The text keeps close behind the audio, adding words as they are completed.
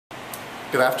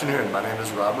Good afternoon, my name is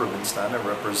Rob Rubenstein. I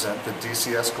represent the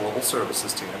DCS Global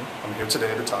Services team. I'm here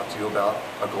today to talk to you about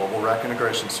a global rack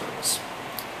integration service.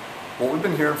 What we've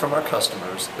been hearing from our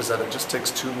customers is that it just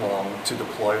takes too long to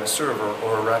deploy a server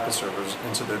or a rack of servers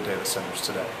into their data centers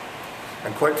today.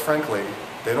 And quite frankly,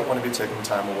 they don't want to be taking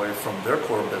time away from their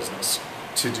core business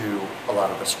to do a lot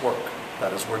of this work.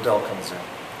 That is where Dell comes in.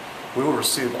 We will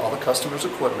receive all the customer's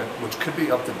equipment, which could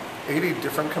be up to 80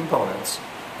 different components,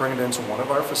 bring it into one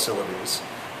of our facilities.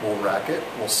 We'll rack it,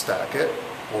 we'll stack it,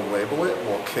 we'll label it,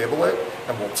 we'll cable it,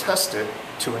 and we'll test it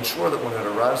to ensure that when it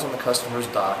arrives on the customer's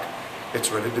dock, it's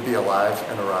ready to be alive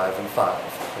and arrive in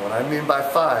 5. And what I mean by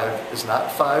 5 is not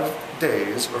 5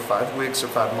 days or 5 weeks or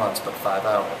 5 months, but 5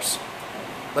 hours.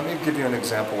 Let me give you an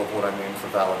example of what I mean for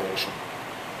validation.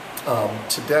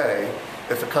 Today,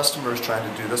 if a customer is trying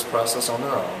to do this process on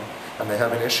their own, and they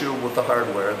have an issue with the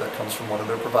hardware that comes from one of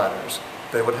their providers,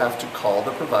 they would have to call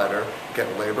the provider,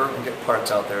 get labor, and get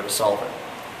parts out there to solve it.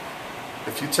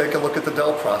 If you take a look at the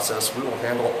Dell process, we will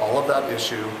handle all of that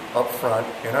issue up front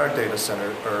in our data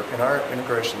center, or in our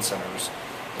integration centers,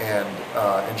 and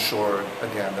ensure,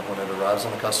 again, that when it arrives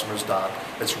on the customer's dock,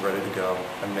 it's ready to go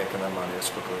and making their money as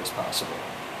quickly as possible.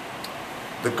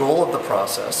 The goal of the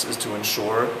process is to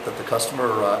ensure that the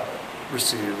customer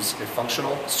receives a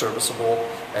functional, serviceable,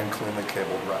 and cleanly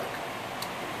cabled rack.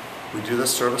 We do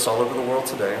this service all over the world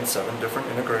today in 7 different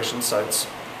integration sites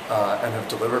and have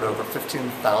delivered over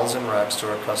 15,000 racks to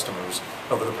our customers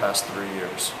over the past 3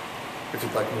 years. If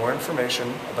you'd like more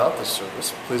information about this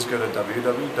service, please go to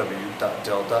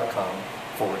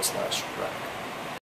www.dell.com/rack.